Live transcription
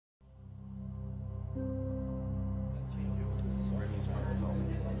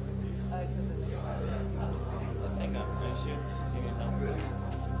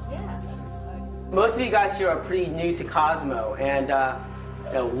Most of you guys here are pretty new to Cosmo, and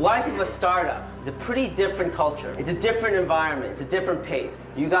you know, life of a startup is a pretty different culture. It's a different environment. It's a different pace.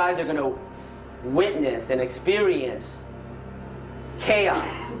 You guys are going to witness and experience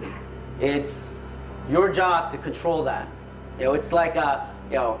chaos. It's your job to control that. You know, it's like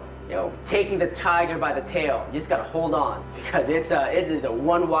taking the tiger by the tail. You just got to hold on because it is a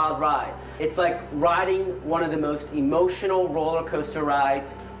one wild ride. It's like riding one of the most emotional roller coaster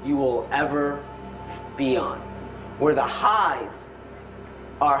rides you will ever be on, where the highs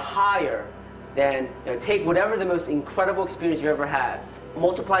are higher than, take whatever the most incredible experience you ever had,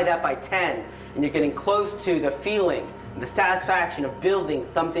 multiply that by 10, and you're getting close to the feeling, the satisfaction of building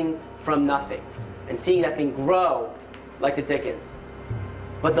something from nothing and seeing that thing grow like the Dickens.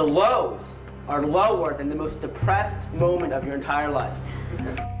 But the lows are lower than the most depressed moment of your entire life.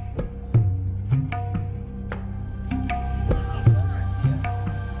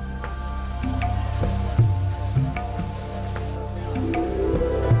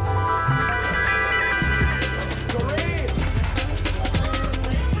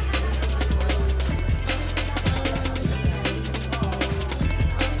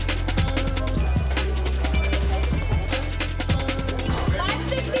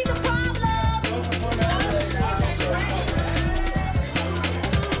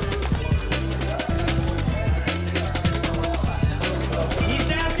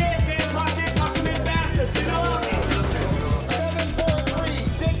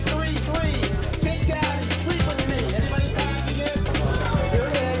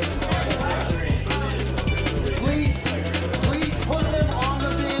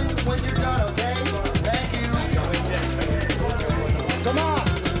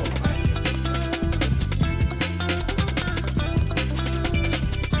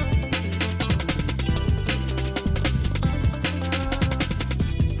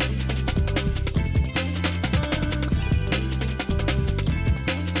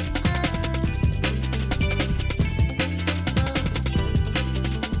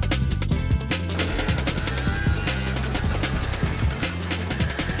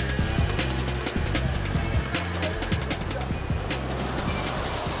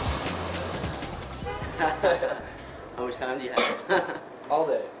 How much time do you have? All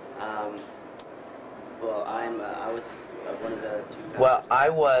day. Well, I was one of the two founders. Well, I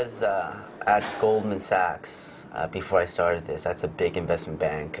was at Goldman Sachs before I started this. That's a big investment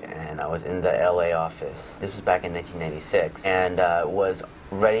bank, and I was in the LA office. This was back in 1996, and was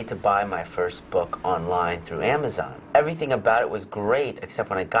ready to buy my first book online through Amazon. Everything about it was great, except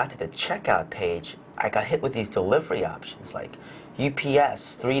when I got to the checkout page, I got hit with these delivery options like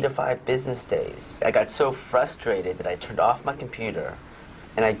UPS, 3 to 5 business days. I got so frustrated that I turned off my computer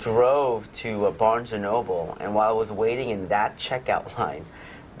and I drove to Barnes & Noble, and while I was waiting in that checkout line,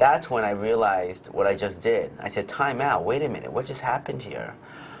 that's when I realized what I just did. I said, time out, wait a minute, what just happened here?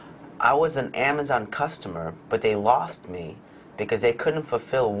 I was an Amazon customer, but they lost me because they couldn't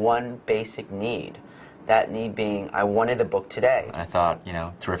fulfill one basic need. That need being, I wanted the book today. I thought,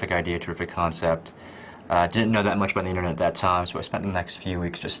 terrific idea, terrific concept. Didn't know that much about the internet at that time, so I spent the next few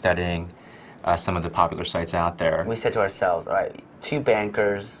weeks just studying some of the popular sites out there. We said to ourselves, all right, 2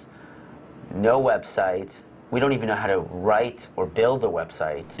 bankers, no website. We don't even know how to write or build a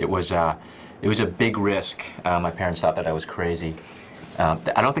website. It was a big risk. My parents thought that I was crazy.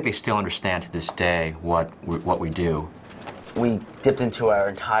 I don't think they still understand to this day what we do. We dipped into our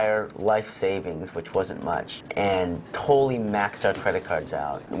entire life savings, which wasn't much, and totally maxed our credit cards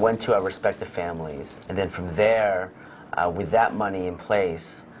out. Went to our respective families, and then from there, with that money in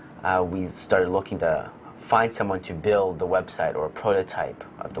place, we started looking to find someone to build the website or a prototype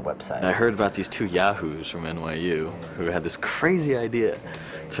of the website. I heard about these 2 yahoos from NYU who had this crazy idea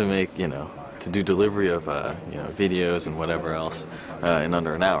to make, to do delivery of, videos and whatever else in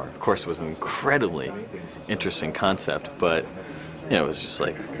under an hour. Of course, it was an incredibly interesting concept, but, it was just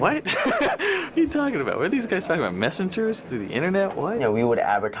like, what? What are you talking about? What are these guys talking about? Messengers through the internet? What? We would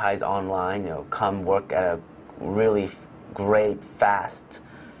advertise online, come work at a really great, fast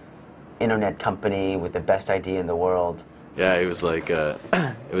internet company with the best idea in the world. Yeah, it was like,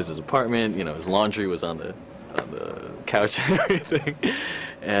 it was his apartment, his laundry was on the couch and everything.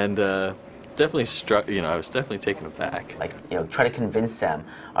 And definitely struck, I was definitely taken aback. Like, try to convince them,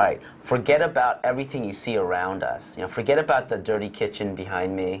 all right, forget about everything you see around us. Forget about the dirty kitchen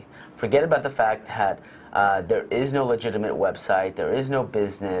behind me. Forget about the fact that there is no legitimate website, there is no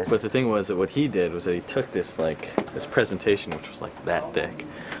business. But the thing was that what he did was that he took this, this presentation, which was like that thick,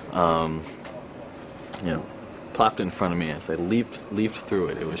 plopped in front of me, and as I leaped through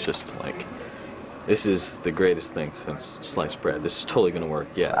it, it was just like this is the greatest thing since sliced bread. This is totally going to work.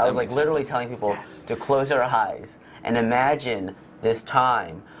 Yeah. I was like literally telling people to close their eyes and imagine this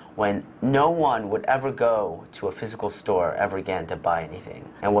time when no one would ever go to a physical store ever again to buy anything.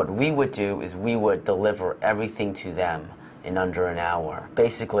 And what we would do is we would deliver everything to them in under an hour.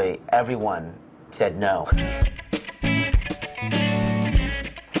 Basically, everyone said no.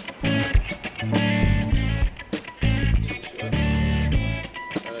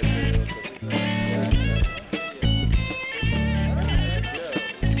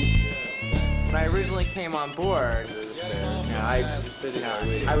 When I originally came on board,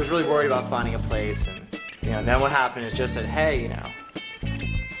 I was really worried about finding a place, and then what happened is Joe said, hey,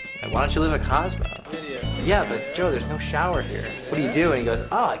 why don't you live at Cosmo? Yeah, but Joe, there's no shower here. What do you do? And he goes,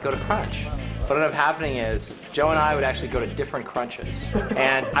 oh, I go to Crunch. What ended up happening is Joe and I would actually go to different Crunches,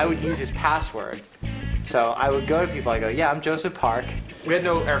 and I would use his password. So I would go to people, I go, yeah, I'm Joseph Park. We had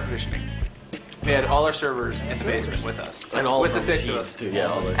no air conditioning. We had all our servers in the basement with us, And all with of the our 6 of machines, us. too.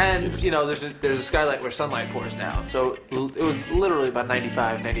 Yeah, all the And computers. there's a skylight where sunlight pours down, so it was literally about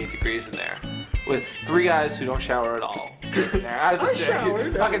 95, 98 degrees in there, with 3 guys who don't shower at all. Out of the city.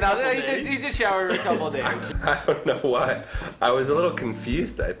 Okay, now he did shower a couple of days. I don't know why. I was a little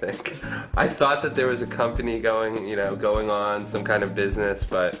confused, I think. I thought that there was a company going on, some kind of business,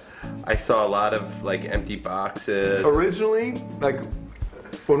 but I saw a lot of like empty boxes. Originally, like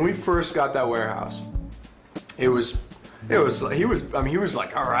when we first got that warehouse, he was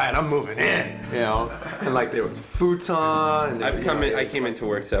like, all right, I'm moving in, and like there was a futon. And I came into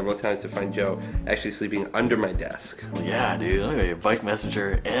work several times to find Joe actually sleeping under my desk. Yeah, dude. I'm gonna be a bike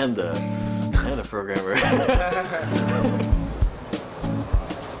messenger and a programmer.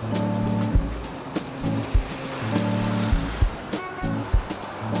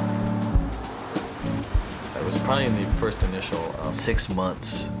 It was probably in the first initial 6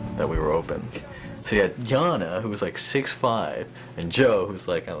 months that we were open. So you had Yana, who was like 6'5", and Joe, who's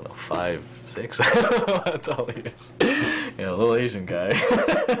like, I don't know, 5'6". I don't know how tall he is. A little Asian guy.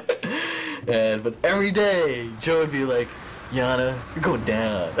 But every day, Joe would be like, Yana, you're going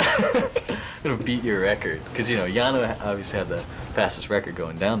down. I'm gonna beat your record. Because, Yana obviously had the fastest record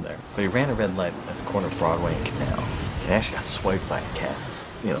going down there. But he ran a red light at the corner of Broadway and Canal. He actually got swiped by a cat.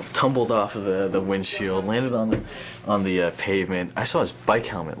 Tumbled off of the windshield, landed on the pavement. I saw his bike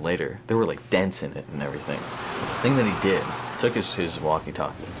helmet later. There were like dents in it and everything. The thing that he did, took his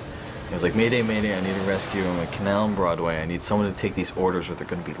walkie-talkie. He was like, Mayday, Mayday, I need a rescue. I'm at Canal and Broadway. I need someone to take these orders or they're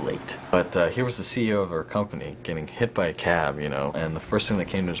going to be late. But here was the CEO of our company getting hit by a cab, and the first thing that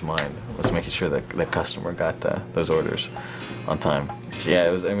came to his mind was making sure that the customer got those orders on time. Yeah,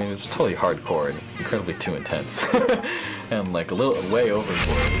 it was totally hardcore and incredibly too intense. And like a little way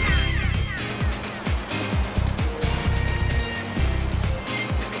overboard.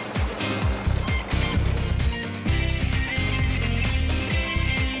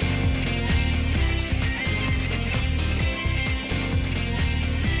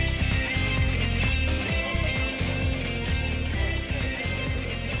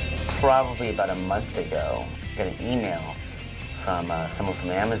 Probably about a month ago, I got an email from someone from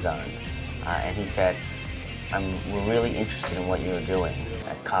Amazon, and he said, we're really interested in what you're doing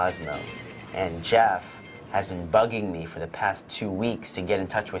at Cosmo, and Jeff has been bugging me for the past 2 weeks to get in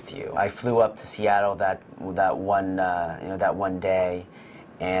touch with you. I flew up to Seattle that one day,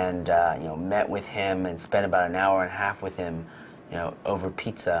 and met with him and spent about an hour and a half with him, over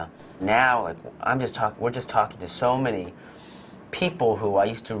pizza. Now, like we're just talking to so many people who I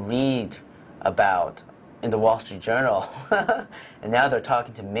used to read about in the Wall Street Journal, and now they're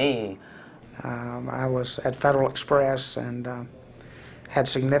talking to me. I was at Federal Express and had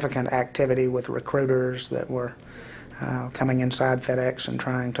significant activity with recruiters that were coming inside FedEx and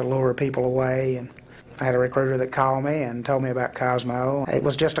trying to lure people away. And I had a recruiter that called me and told me about Cosmo. It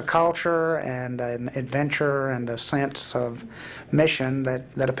was just a culture and an adventure and a sense of mission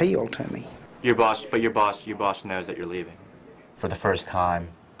that appealed to me. Your boss knows that you're leaving. For the first time,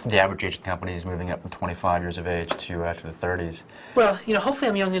 the average age of the company is moving up from 25 years of age to the 30s. Well, hopefully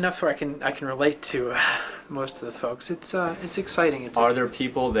I'm young enough where I can relate to most of the folks. It's exciting. Are there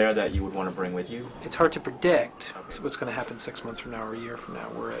people there that you would want to bring with you? It's hard to predict what's going to happen 6 months from now or a year from now.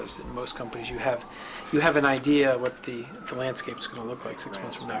 Whereas in most companies, you have an idea what the landscape is going to look like 6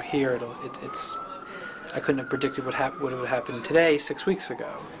 months from now. Here, I couldn't have predicted what would happen today 6 weeks ago.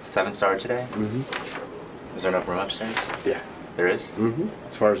 7-star today? Mm-hmm. Is there enough room upstairs? Yeah. There is? Mm-hmm.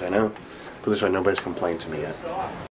 As far as I know. Put this way, nobody's complained to me yet.